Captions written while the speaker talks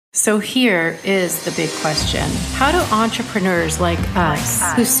So here is the big question. How do entrepreneurs like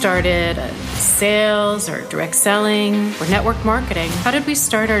us, who started sales or direct selling or network marketing, how did we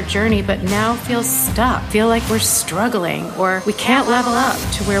start our journey but now feel stuck, feel like we're struggling, or we can't level up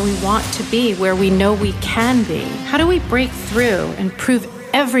to where we want to be, where we know we can be? How do we break through and prove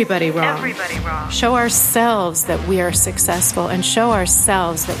everybody wrong? Show ourselves that we are successful and show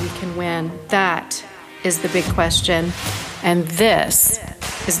ourselves that we can win. That is the big question. And this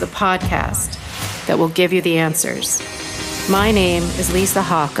is the podcast that will give you the answers. My name is Lisa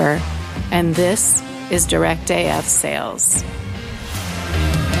Hawker, and this is Direct AF Sales.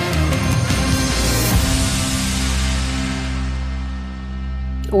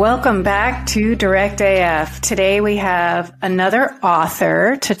 Welcome back to Direct AF. Today we have another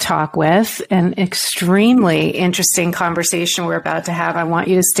author to talk with, an extremely interesting conversation we're about to have. I want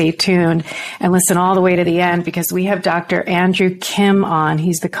you to stay tuned and listen all the way to the end because we have Dr. Andrew Kim on.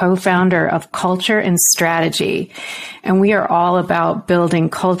 He's the co-founder of Culture and Strategy. And we are all about building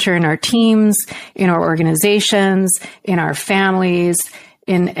culture in our teams, in our organizations, in our families,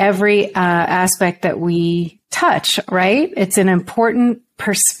 in every aspect that we touch, right? It's an important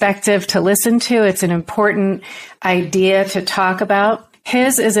perspective to listen to. It's an important idea to talk about.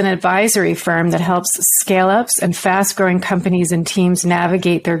 His is an advisory firm that helps scale-ups and fast-growing companies and teams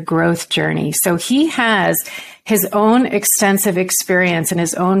navigate their growth journey. So he has his own extensive experience in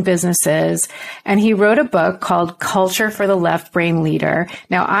his own businesses, and he wrote a book called Culture for the Left Brain Leader.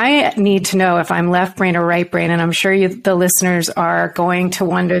 Now, I need to know if I'm left brain or right brain, and I'm sure the listeners are going to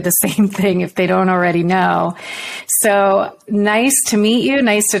wonder the same thing if they don't already know. So nice to meet you.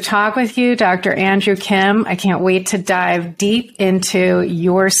 Nice to talk with you, Dr. Andrew Kim. I can't wait to dive deep into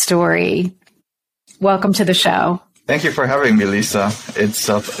your story. Welcome to the show. Thank you for having me, Lisa. It's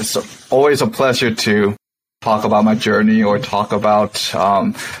always a pleasure to talk about my journey or talk about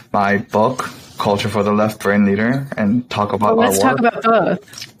my book, Culture for the Left Brain Leader, and talk about let's talk about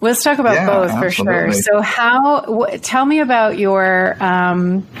both. Let's talk about both for sure. So tell me about your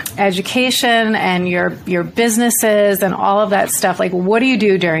education and your businesses and all of that stuff. Like, what do you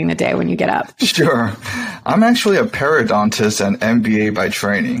do during the day when you get up? Sure. I'm actually a periodontist and MBA by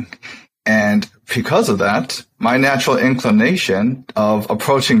training. And because of that, my natural inclination of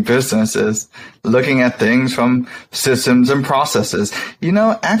approaching business is looking at things from systems and processes. You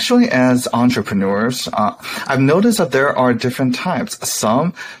know, actually as entrepreneurs, I've noticed that there are different types.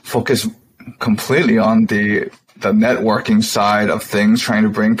 Some focus completely on the networking side of things, trying to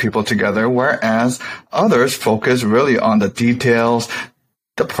bring people together, whereas others focus really on the details,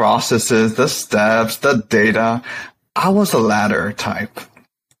 the processes, the steps, the data. I was the latter type.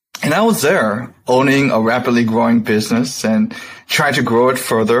 And I was there owning a rapidly growing business and trying to grow it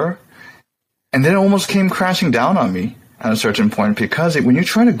further. And then it almost came crashing down on me at a certain point because when you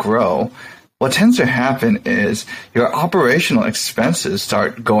try to grow, what tends to happen is your operational expenses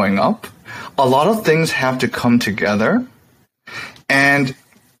start going up. A lot of things have to come together. And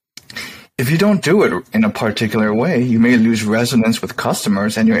if you don't do it in a particular way, you may lose resonance with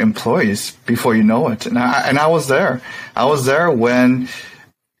customers and your employees before you know it. And I was there. I was there when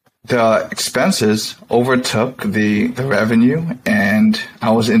the expenses overtook the revenue, and I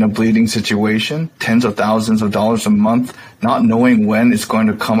was in a bleeding situation, tens of thousands of dollars a month, not knowing when it's going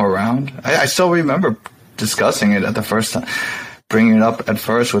to come around. I still remember discussing it at the first time, bringing it up at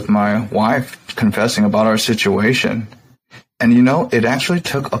first with my wife, confessing about our situation. And, you know, it actually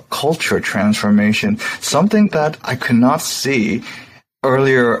took a culture transformation, something that I could not see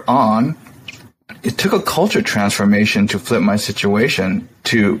earlier on. It took a culture transformation to flip my situation,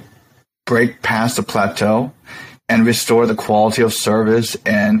 to break past the plateau and restore the quality of service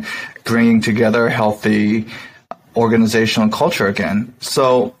and bringing together a healthy organizational culture again.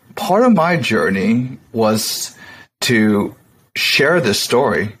 So part of my journey was to share this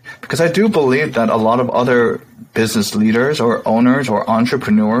story because I do believe that a lot of other business leaders or owners or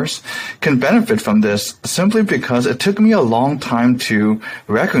entrepreneurs can benefit from this simply because it took me a long time to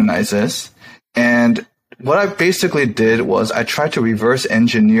recognize this. And what I basically did was I tried to reverse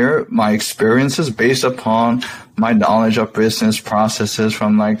engineer my experiences based upon my knowledge of business processes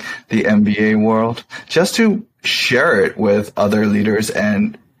from like the MBA world, just to share it with other leaders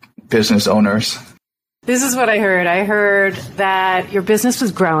and business owners. This is what I heard. I heard that your business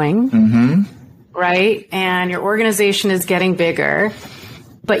was growing, right? And your organization is getting bigger,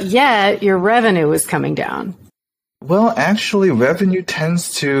 but yet your revenue was coming down. Well, actually, revenue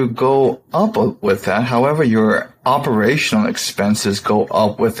tends to go up with that. However, your operational expenses go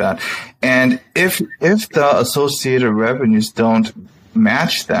up with that. And if the associated revenues don't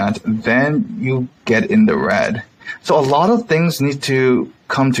match that, then you get in the red. So a lot of things need to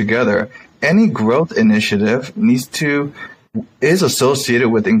come together, any growth initiative is associated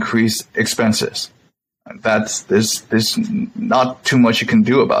with increased expenses. There's not too much you can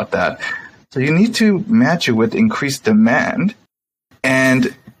do about that. So you need to match it with increased demand.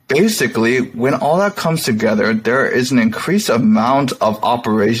 And basically, when all that comes together, there is an increased amount of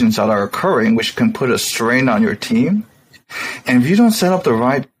operations that are occurring, which can put a strain on your team. And if you don't set up the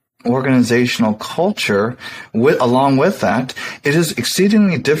right organizational culture along with that, it is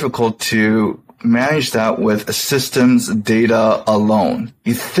exceedingly difficult to manage that with systems data alone.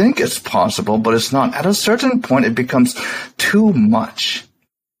 You think it's possible, but it's not. At a certain point, it becomes too much.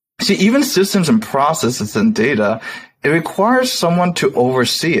 See, even systems and processes and data, it requires someone to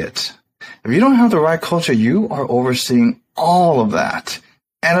oversee it. If you don't have the right culture, you are overseeing all of that.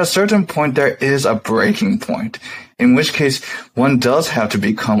 At a certain point, there is a breaking point, in which case one does have to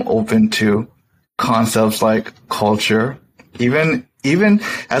become open to concepts like culture. Even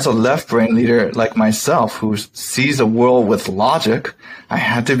as a left brain leader like myself, who sees the world with logic, I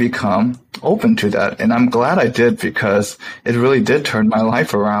had to become open to that. And I'm glad I did, because it really did turn my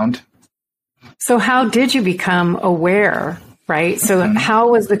life around. So how did you become aware, right? So how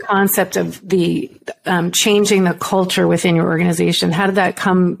was the concept of the changing the culture within your organization? How did that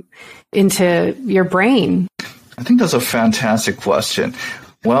come into your brain? I think that's a fantastic question.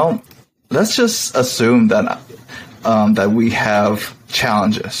 Well, let's just assume that we have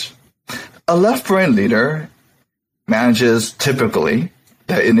challenges. A left brain leader manages typically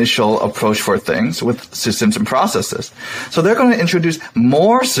the initial approach for things with systems and processes. So they're going to introduce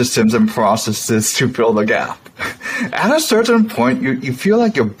more systems and processes to fill the gap. At a certain point, you feel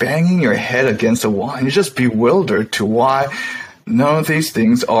like you're banging your head against a wall, and you're just bewildered to why none of these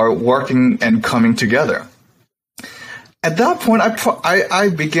things are working and coming together. At that point, I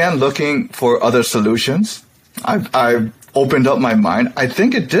began looking for other solutions. I opened up my mind. I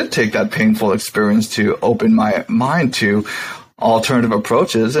think it did take that painful experience to open my mind to alternative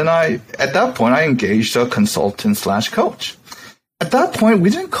approaches. And at that point, I engaged a consultant/coach. At that point,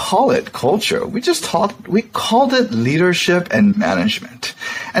 we didn't call it culture. We called it leadership and management.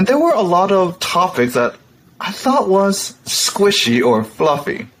 And there were a lot of topics that I thought was squishy or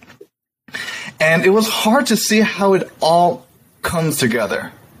fluffy. And it was hard to see how it all comes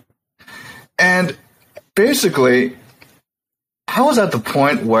together. And basically, I was at the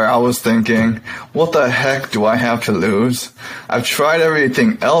point where I was thinking, what the heck do I have to lose? I've tried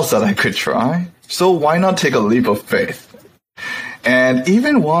everything else that I could try, so why not take a leap of faith? And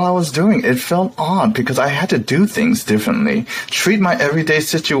even while I was doing it, it felt odd because I had to do things differently, treat my everyday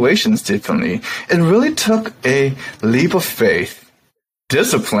situations differently. It really took a leap of faith,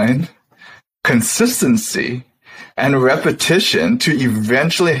 discipline, consistency, and repetition to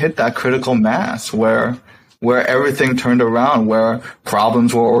eventually hit that critical mass where everything turned around, where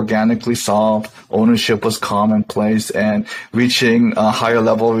problems were organically solved, ownership was commonplace, and reaching higher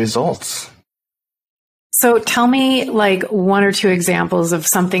level results. So tell me like one or two examples of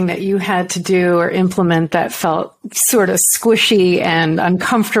something that you had to do or implement that felt sort of squishy and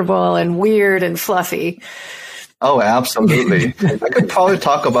uncomfortable and weird and fluffy. Oh, absolutely. I could probably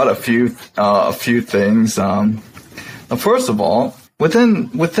talk about a few things. First of all,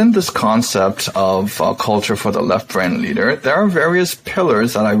 within this concept of culture for the left brain leader, there are various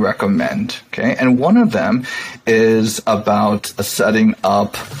pillars that I recommend. Okay, and one of them is about setting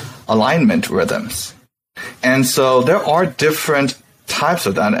up alignment rhythms. And so there are different types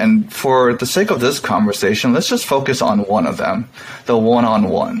of that. And for the sake of this conversation, let's just focus on one of them, the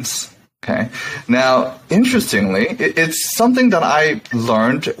one-on-ones. Okay. Now, interestingly, it's something that I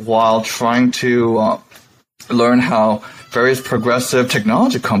learned while trying to learn how various progressive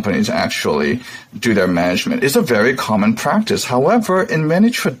technology companies actually do their management. It's a very common practice. However, in many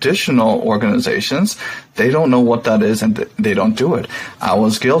traditional organizations, they don't know what that is and they don't do it. I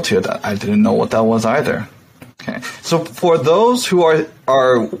was guilty of that. I didn't know what that was either. Okay. So for those who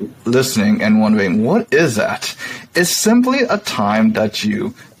are listening and wondering, what is that? It's simply a time that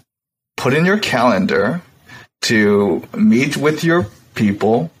you put in your calendar to meet with your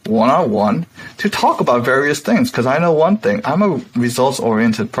people one-on-one to talk about various things. Because I know one thing, I'm a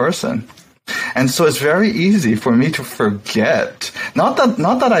results-oriented person. And so it's very easy for me to forget. Not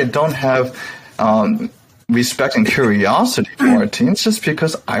that I don't have respect and curiosity for our teams, just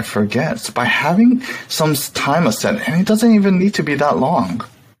because I forget. So by having some time set, and it doesn't even need to be that long,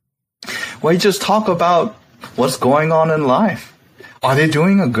 where you just talk about what's going on in life. Are they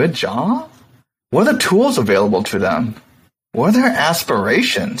doing a good job? What are the tools available to them? What are their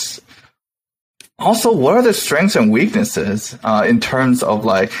aspirations? Also, what are their strengths and weaknesses in terms of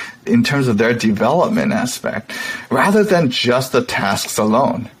their development aspect, rather than just the tasks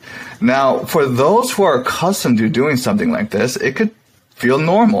alone. Now, for those who are accustomed to doing something like this, it could feel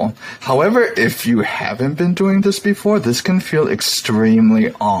normal. However, if you haven't been doing this before, this can feel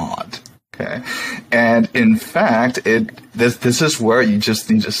extremely odd. Okay, and in fact, this is where you just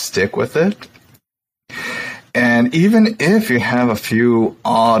need to stick with it. And even if you have a few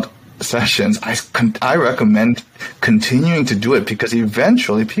odd sessions, I recommend continuing to do it, because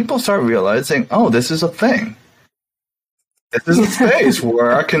eventually people start realizing, oh, this is a thing. This is a space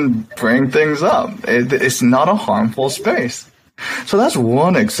where I can bring things up. It's not a harmful space. So that's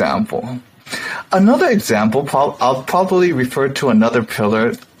one example. Another example, I'll probably refer to another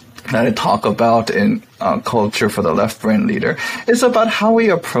pillar that I talk about in Culture for the Left Brain Leader, is about how we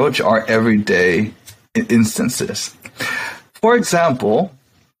approach our everyday instances. For example,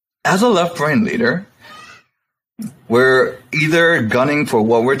 as a left brain leader, we're either gunning for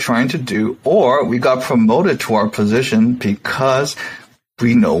what we're trying to do, or we got promoted to our position because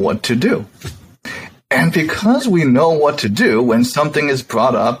we know what to do. And because we know what to do when something is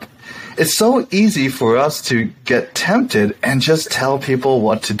brought up, it's so easy for us to get tempted and just tell people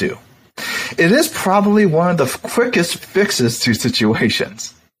what to do. It is probably one of the quickest fixes to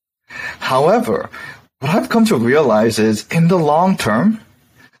situations. However, what I've come to realize is, in the long term,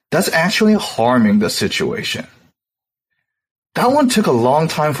 that's actually harming the situation. That one took a long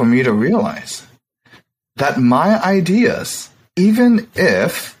time for me to realize. That my ideas, even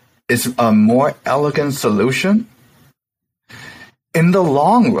if it's a more elegant solution, in the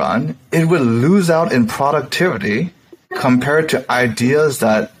long run, it would lose out in productivity compared to ideas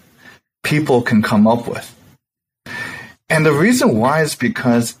that people can come up with. And the reason why is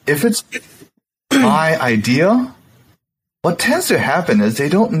because if it's my idea, what tends to happen is they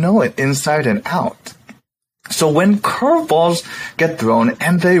don't know it inside and out. So when curveballs get thrown,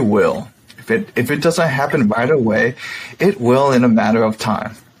 and they will, if it doesn't happen right away, it will in a matter of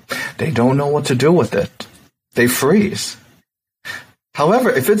time. They don't know what to do with it. They freeze. However,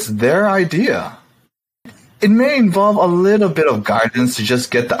 if it's their idea, it may involve a little bit of guidance to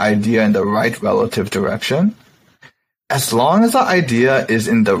just get the idea in the right relative direction. As long as the idea is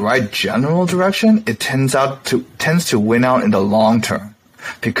in the right general direction, it tends to win out in the long term.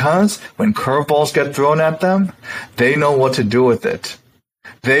 Because when curveballs get thrown at them, they know what to do with it.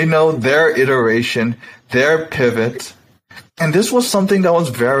 They know their iteration, their pivot. And this was something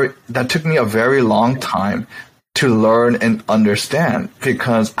that took me a very long time to learn and understand,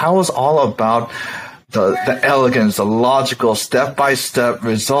 because I was all about the elegance, the logical, step-by-step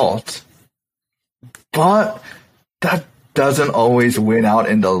result. But that doesn't always win out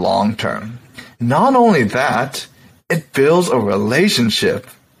in the long term. Not only that, it builds a relationship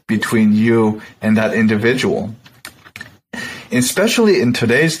between you and that individual. Especially in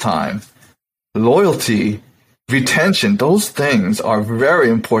today's time, loyalty, retention, those things are very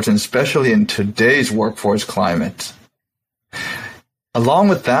important, especially in today's workforce climate. Along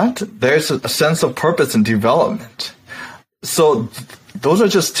with that, there's a sense of purpose and development. So those are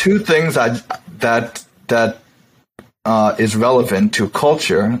just two things that is relevant to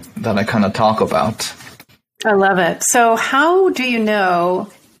culture that I kind of talk about. I love it. So how do you know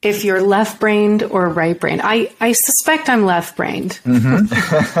if you're left-brained or right-brained? I suspect I'm left-brained. Mm-hmm.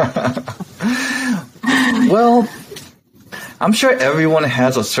 Well, I'm sure everyone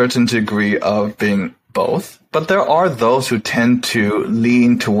has a certain degree of being both, but there are those who tend to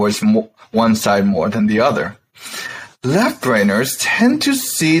lean towards one side more than the other. Left-brainers tend to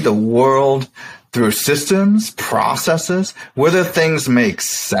see the world through systems, processes, whether things make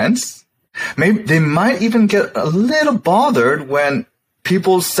sense. Maybe they might even get a little bothered when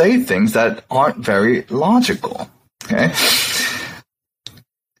people say things that aren't very logical. Okay?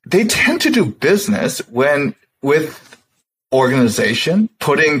 They tend to do business with organization,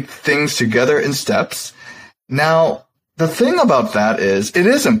 putting things together in steps. Now, the thing about that is, it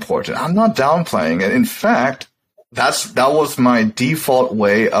is important. I'm not downplaying it. In fact, that was my default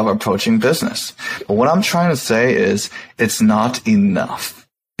way of approaching business. But what I'm trying to say is, it's not enough,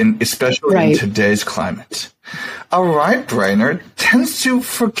 especially in today's climate. A right-brainer tends to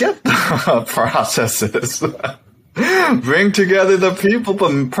forget the processes. Bring together the people,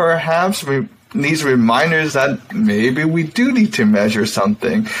 but perhaps needs reminders that maybe we do need to measure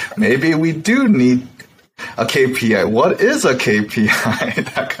something. Maybe we do need a KPI. What is a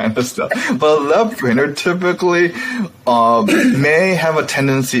KPI? That kind of stuff. But a left-brainer typically may have a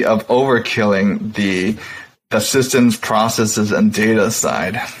tendency of overkilling the systems, processes, and data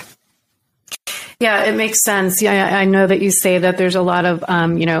side. Yeah, it makes sense. Yeah, I know that you say that there's a lot of,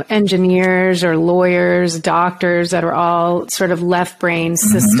 engineers or lawyers, doctors that are all sort of left brain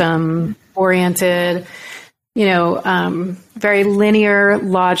system oriented, very linear,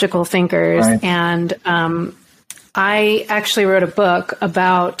 logical thinkers. Right. And I actually wrote a book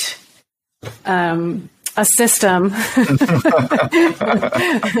about a system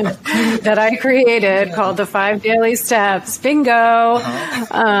that I created called the 5 Daily Steps. Bingo.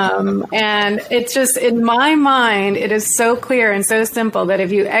 And it's just, in my mind, it is so clear and so simple that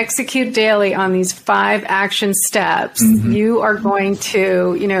if you execute daily on these 5 action steps, you are going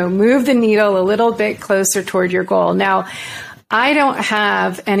to, move the needle a little bit closer toward your goal. Now, I don't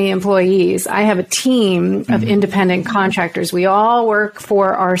have any employees. I have a team of independent contractors. We all work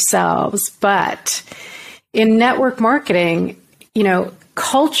for ourselves, but in network marketing,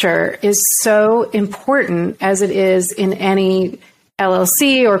 culture is so important as it is in any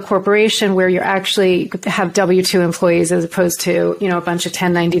LLC or corporation where you actually have W-2 employees as opposed to, a bunch of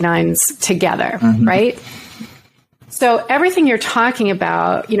 1099s together, right? So everything you're talking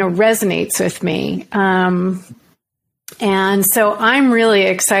about, resonates with me. And so I'm really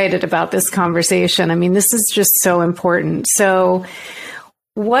excited about this conversation. I mean, this is just so important. So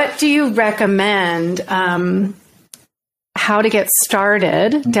what do you recommend how to get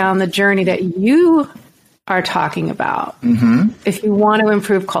started down the journey that you are talking about if you want to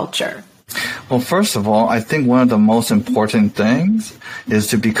improve culture? Well, first of all, I think one of the most important things is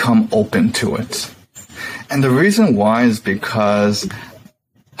to become open to it. And the reason why is because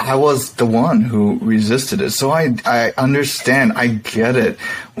I was the one who resisted it. So I understand, I get it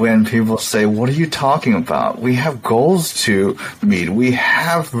when people say, what are you talking about? We have goals to meet. We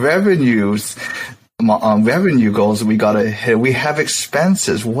have revenue goals we got to hit. We have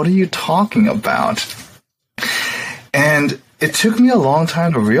expenses. What are you talking about? And it took me a long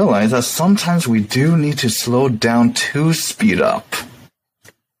time to realize that sometimes we do need to slow down to speed up.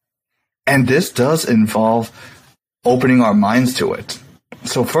 And this does involve opening our minds to it.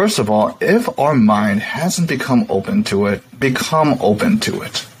 So first of all, if our mind hasn't become open to it, become open to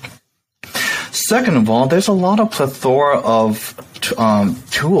it. Second of all, there's a lot of plethora of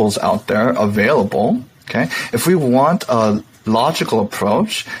tools out there available. Okay, if we want a logical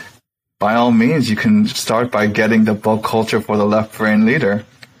approach, by all means, you can start by getting the book Culture for the Left Brain Leader.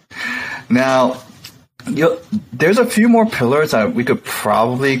 Now, there's a few more pillars that we could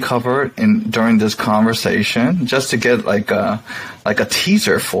probably cover during this conversation, just to get like a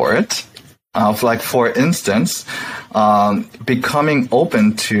teaser for it. For instance, becoming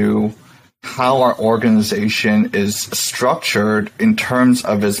open to how our organization is structured in terms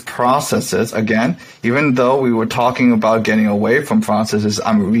of its processes. Again, even though we were talking about getting away from processes,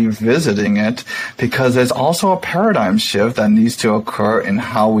 I'm revisiting it because there's also a paradigm shift that needs to occur in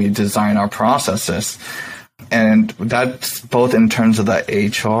how we design our processes. And that's both in terms of the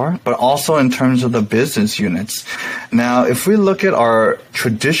HR, but also in terms of the business units. Now, if we look at our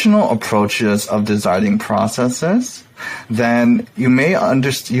traditional approaches of designing processes, then you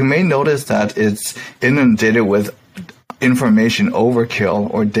may notice that it's inundated with information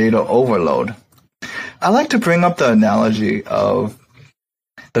overkill or data overload. I like to bring up the analogy of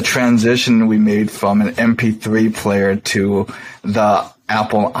the transition we made from an MP3 player to the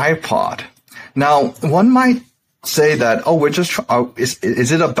Apple iPod. Now, one might say that,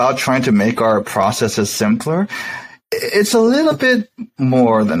 is it about trying to make our processes simpler? It's a little bit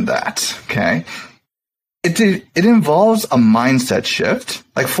more than that, okay? It involves a mindset shift.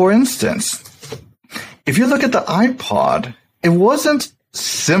 Like, for instance, if you look at the iPod, it wasn't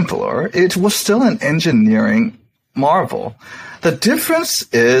simpler. It was still an engineering marvel. The difference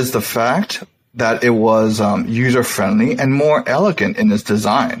is the fact that it was user-friendly and more elegant in its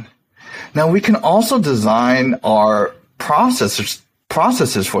design. Now, we can also design our processes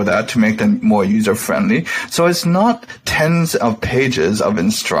for that to make them more user-friendly. So it's not tens of pages of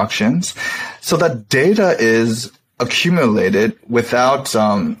instructions. So that data is accumulated without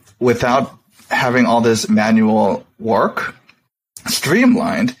having all this manual work,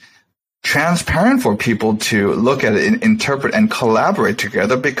 streamlined, transparent for people to look at it, interpret, and collaborate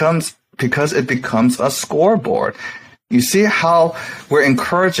together because it becomes a scoreboard. You see how we're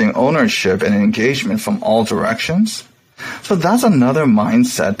encouraging ownership and engagement from all directions? So that's another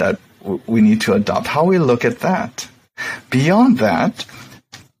mindset that we need to adopt, how we look at that. Beyond that,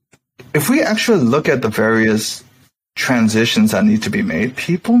 if we actually look at the various transitions that need to be made,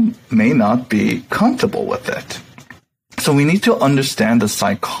 people may not be comfortable with it. So we need to understand the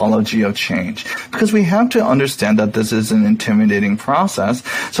psychology of change, because we have to understand that this is an intimidating process.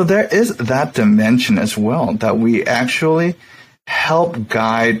 So there is that dimension as well, that we actually help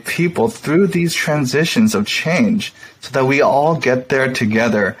guide people through these transitions of change so that we all get there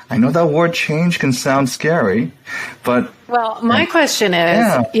together. I know that word change can sound scary, but... Well, my question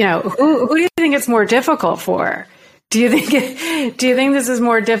is, who do you think it's more difficult for? Do you think this is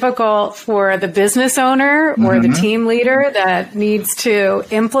more difficult for the business owner or the team leader that needs to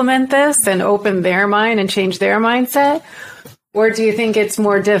implement this and open their mind and change their mindset? Or do you think it's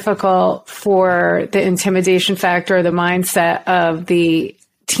more difficult for the intimidation factor or the mindset of the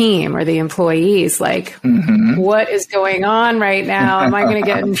team or the employees? Like, what is going on right now? Am I going to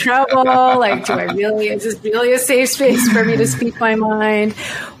get in trouble? Like, is this really a safe space for me to speak my mind?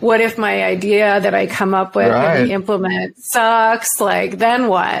 What if my idea that I come up with and implement sucks? Like, then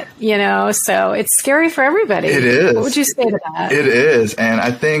what? So it's scary for everybody. It is. What would you say to that? It is. And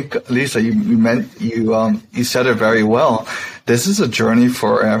I think, Lisa, you said it very well. This is a journey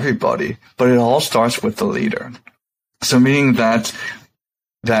for everybody, but it all starts with the leader. So meaning that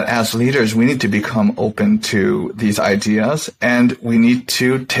as leaders, we need to become open to these ideas, and we need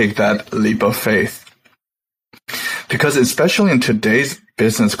to take that leap of faith. Because especially in today's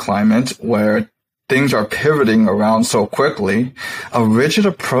business climate, where things are pivoting around so quickly, a rigid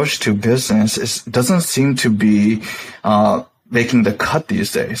approach to business doesn't seem to be making the cut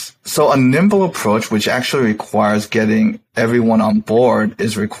these days. So a nimble approach, which actually requires getting everyone on board,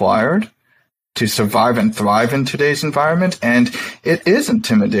 is required to survive and thrive in today's environment. And it is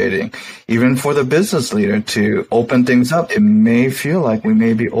intimidating, even for the business leader, to open things up. It may feel like we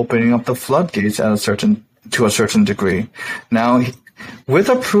may be opening up the floodgates to a certain degree. Now, with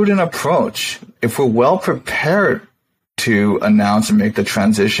a prudent approach, if we're well prepared to announce and make the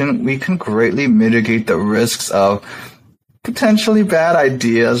transition, we can greatly mitigate the risks of potentially bad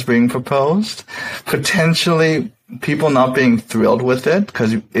ideas being proposed, potentially people not being thrilled with it,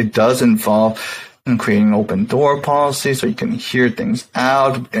 because it does involve creating an open door policy so you can hear things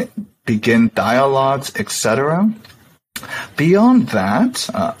out, begin dialogues, etc. Beyond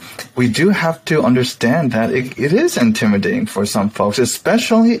that, we do have to understand that it is intimidating for some folks,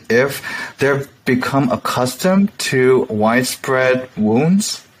 especially if they've become accustomed to widespread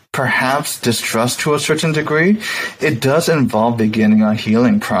wounds, perhaps distrust to a certain degree. It does involve beginning a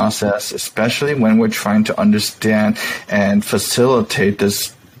healing process, especially when we're trying to understand and facilitate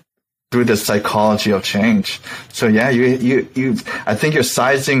this through the psychology of change. So yeah, you I think you're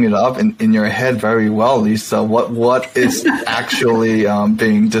sizing it up in your head very well, Lisa, what is actually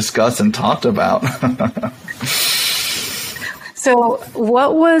being discussed and talked about. So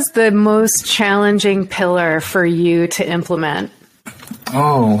what was the most challenging pillar for you to implement?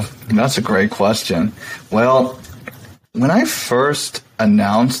 Oh, that's a great question. Well, when I first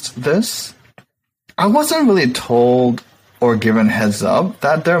announced this, I wasn't really told or given heads up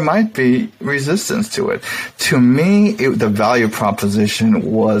that there might be resistance to it. To me, the value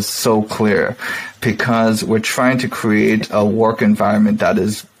proposition was so clear, because we're trying to create a work environment that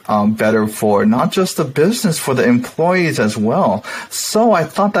is better for not just the business, for the employees as well. So I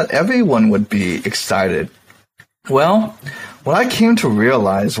thought that everyone would be excited. Well, what I came to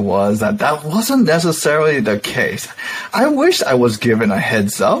realize was that wasn't necessarily the case. I wish I was given a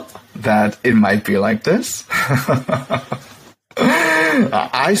heads up that it might be like this.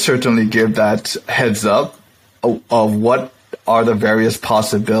 I certainly give that heads up of what are the various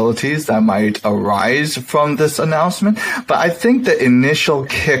possibilities that might arise from this announcement. But I think the initial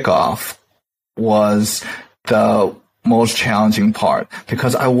kickoff was the most challenging part,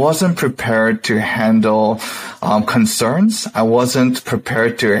 because I wasn't prepared to handle concerns. I wasn't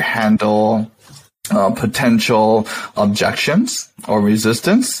prepared to handle potential objections or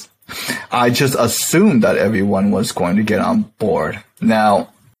resistance. I just assumed that everyone was going to get on board. Now,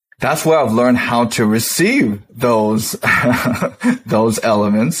 that's where I've learned how to receive those those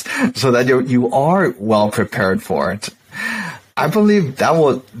elements so that you are well prepared for it. I believe that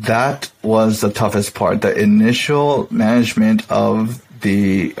was the toughest part, the initial management of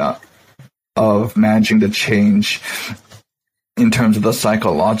managing the change in terms of the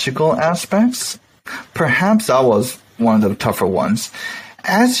psychological aspects. Perhaps that was one of the tougher ones.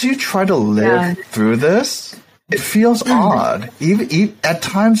 As you try to live through this, it feels odd. Even at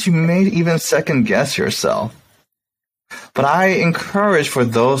times, you may even second guess yourself. But I encourage for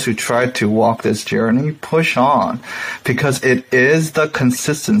those who try to walk this journey, push on, because it is the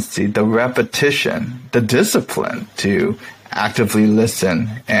consistency, the repetition, the discipline to actively listen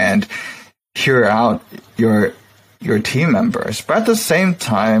and hear out your team members. But at the same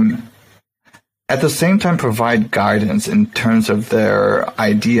time, provide guidance in terms of their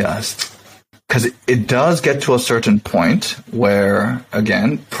ideas. because it does get to a certain point where,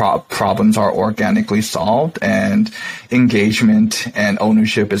 again, problems are organically solved and engagement and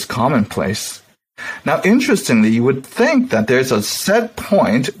ownership is commonplace. Now, interestingly, you would think that there's a set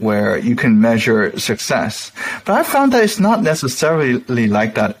point where you can measure success, but I found that it's not necessarily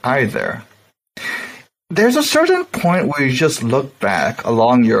like that either. There's a certain point where you just look back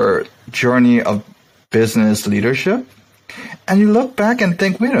along your journey of business leadership, and you look back and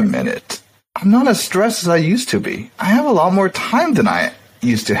think, wait a minute, I'm not as stressed as I used to be. I have a lot more time than I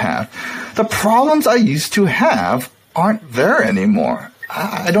used to have. The problems I used to have aren't there anymore.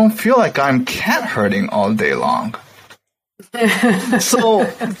 I don't feel like I'm cat herding all day long. So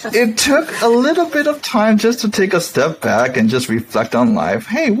it took a little bit of time just to take a step back and just reflect on life.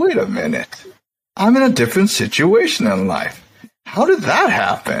 Hey, wait a minute. I'm in a different situation in life. How did that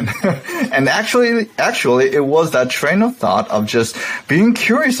happen? And actually, it was that train of thought of just being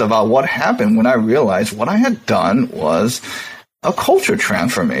curious about what happened when I realized what I had done was a culture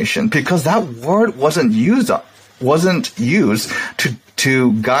transformation, because that word wasn't used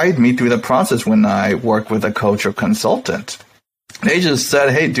to guide me through the process when I worked with a coach or consultant. They just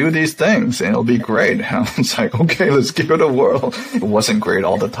said, hey, do these things and it'll be great. And I was like, okay, let's give it a whirl. It wasn't great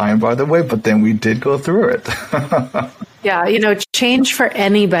all the time, by the way, but then we did go through it. Yeah, change for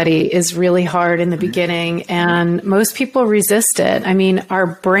anybody is really hard in the beginning, and most people resist it. I mean, our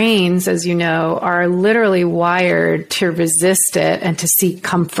brains, as you know, are literally wired to resist it and to seek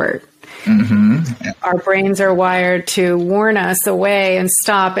comfort. Mm-hmm. Our brains are wired to warn us away and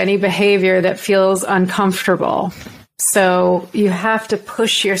stop any behavior that feels uncomfortable. So you have to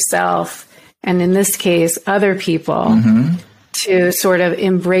push yourself, and in this case, other people, to sort of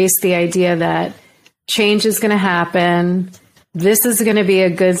embrace the idea that change is going to happen. This is going to be a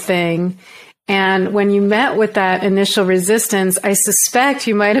good thing. And when you met with that initial resistance, I suspect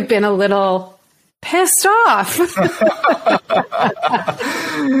you might have been a little pissed off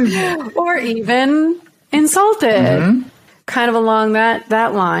or even insulted, kind of along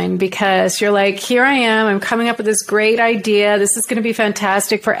that line, because you're like, here I am, I'm coming up with this great idea. This is going to be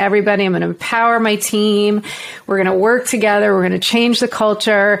fantastic for everybody. I'm going to empower my team. We're going to work together. We're going to change the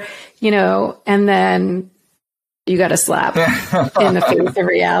culture, and then you got a slap in the face of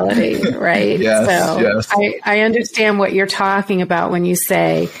reality, right? Yes. I understand what you're talking about when you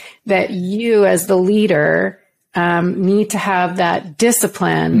say that you as the leader need to have that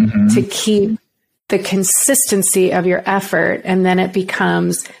discipline to keep the consistency of your effort, and then it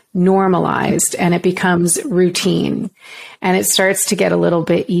becomes normalized and it becomes routine and it starts to get a little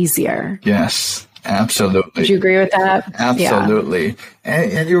bit easier. Yes, absolutely. Would you agree with that? Absolutely. Yeah.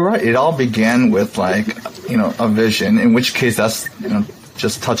 And you're right. It all began with a vision, in which case that's,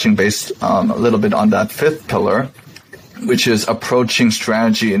 just touching base a little bit on that fifth pillar, which is approaching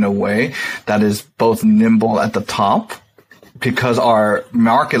strategy in a way that is both nimble at the top, because our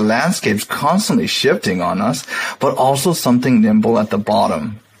market landscape is constantly shifting on us, but also something nimble at the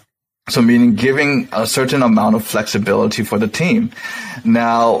bottom. So meaning giving a certain amount of flexibility for the team.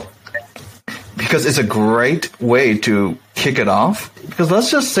 Now, because it's a great way to kick it off, because let's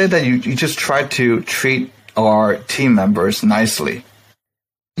just say that you just try to treat our team members nicely.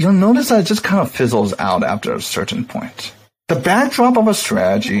 You'll notice that it just kind of fizzles out after a certain point. The backdrop of a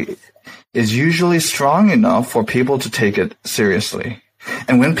strategy is usually strong enough for people to take it seriously.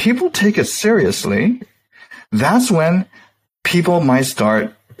 And when people take it seriously, that's when people might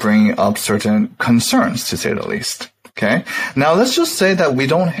start bringing up certain concerns, to say the least. Okay. Now let's just say that we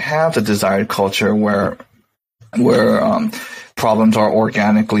don't have the desired culture where problems are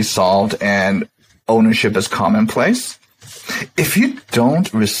organically solved and ownership is commonplace. If you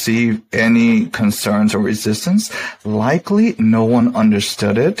don't receive any concerns or resistance, likely no one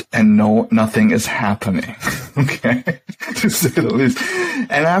understood it and nothing is happening. Okay, to say the least.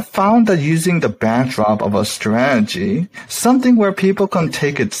 And I found that using the backdrop of a strategy, something where people can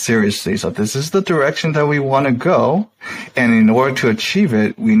take it seriously. So this is the direction that we want to go. And in order to achieve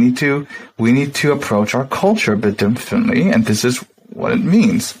it, we need to approach our culture a bit differently. And this is what it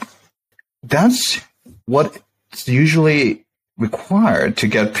means. That's what it's usually required to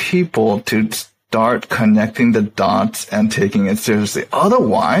get people to start connecting the dots and taking it seriously.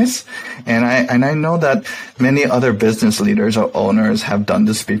 Otherwise, and I know that many other business leaders or owners have done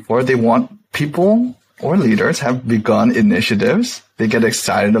this before. They want people or leaders have begun initiatives. They get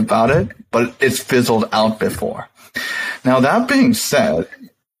excited about it, but it's fizzled out before. Now, that being said,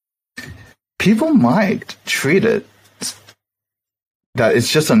 people might treat it that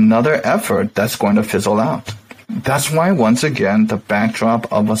it's just another effort that's going to fizzle out. That's why, once again, the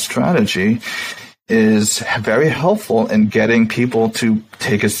backdrop of a strategy is very helpful in getting people to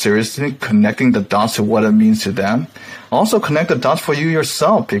take it seriously, connecting the dots to what it means to them. Also connect the dots for you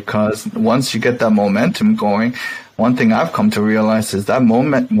yourself, because once you get that momentum going, one thing I've come to realize is that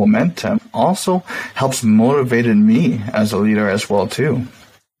momentum also helps motivate me as a leader as well too.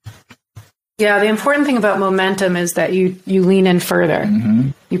 Yeah, the important thing about momentum is that you lean in further. Mm-hmm.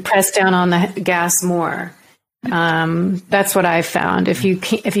 You press down on the gas more. That's what I've found. If you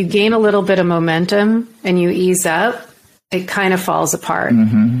gain a little bit of momentum and you ease up, it kind of falls apart.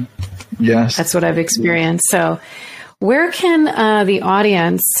 Mm-hmm. Yes. That's what I've experienced. So where can the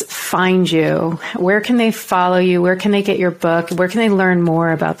audience find you? Where can they follow you? Where can they get your book? Where can they learn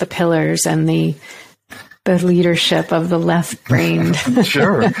more about the pillars and the leadership of the left-brained?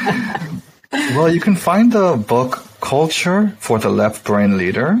 Sure. Well, you can find the book Culture for the Left-Brain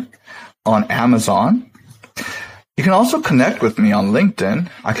Leader on Amazon. You can also connect with me on LinkedIn.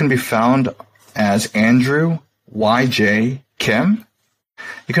 I can be found as Andrew Y.J. Kim.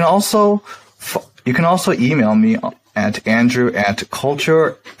 You can also email me at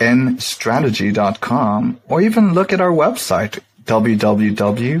andrew@cultureandstrategy.com, or even look at our website,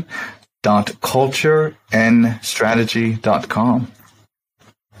 www.cultureandstrategy.com.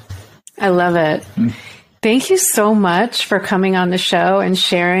 I love it. Thank you so much for coming on the show and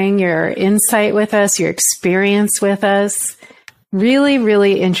sharing your insight with us, your experience with us. Really,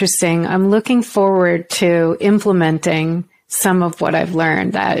 really interesting. I'm looking forward to implementing some of what I've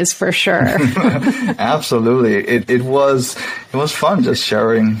learned. That is for sure. Absolutely. It was fun just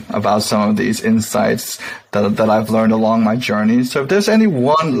sharing about some of these insights that I've learned along my journey. So if there's any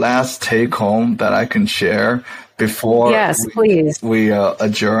one last take home that I can share before we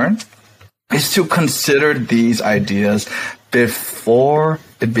adjourn, is to consider these ideas before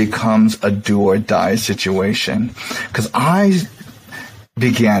it becomes a do or die situation. Because I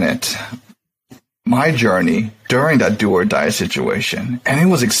began my journey during that do or die situation, and it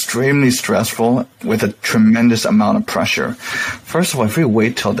was extremely stressful with a tremendous amount of pressure. First of all, if we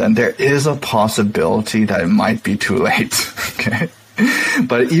wait till then, there is a possibility that it might be too late. Okay.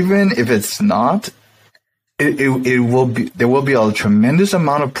 But even if it's not, there will be a tremendous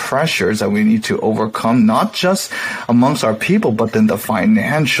amount of pressures that we need to overcome, not just amongst our people, but then the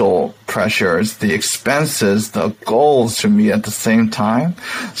financial pressures, the expenses, the goals to meet at the same time.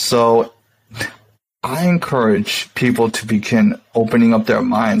 So I encourage people to begin opening up their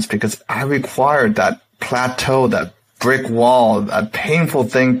minds, because I required that plateau, that brick wall, that painful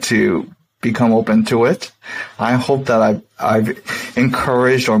thing to become open to it. I hope that I've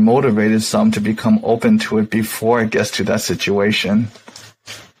encouraged or motivated some to become open to it before it gets to that situation.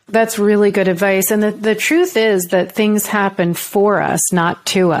 That's really good advice. And the truth is that things happen for us, not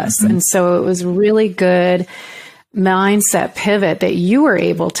to us. Mm-hmm. And so it was really good mindset pivot that you were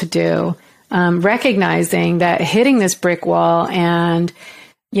able to do, recognizing that hitting this brick wall, and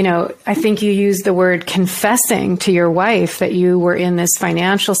I think you used the word confessing to your wife that you were in this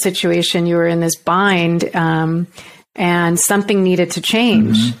financial situation, you were in this bind, and something needed to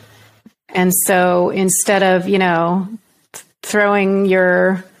change. Mm-hmm. And so instead of, throwing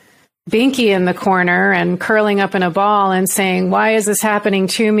your binky in the corner and curling up in a ball and saying, why is this happening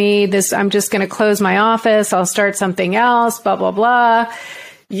to me? I'm just going to close my office. I'll start something else, blah, blah, blah.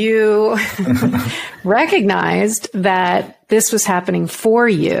 You recognized that this was happening for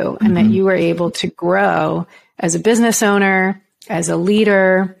you, and that you were able to grow as a business owner, as a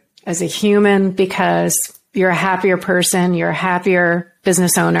leader, as a human, because you're a happier person, you're a happier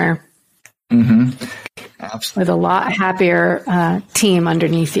business owner. Mm-hmm. Absolutely. With a lot happier team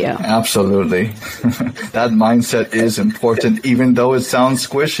underneath you. Absolutely. That mindset is important, even though it sounds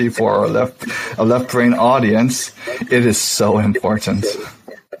squishy for a left brain audience. It is so important.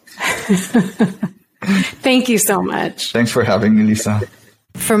 Thank you so much. Thanks for having me, Lisa.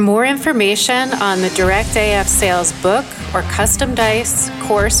 For more information on the Direct AF Sales book or custom dice,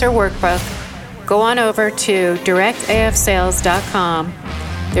 course, or workbook, go on over to directafsales.com.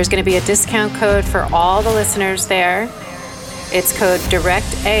 There's going to be a discount code for all the listeners there. It's code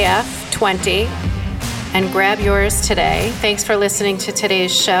DIRECTAF20, and grab yours today. Thanks for listening to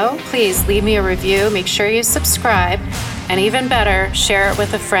today's show. Please leave me a review. Make sure you subscribe. And even better, share it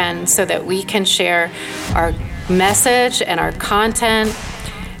with a friend so that we can share our message and our content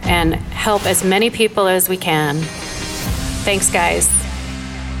and help as many people as we can. Thanks, guys.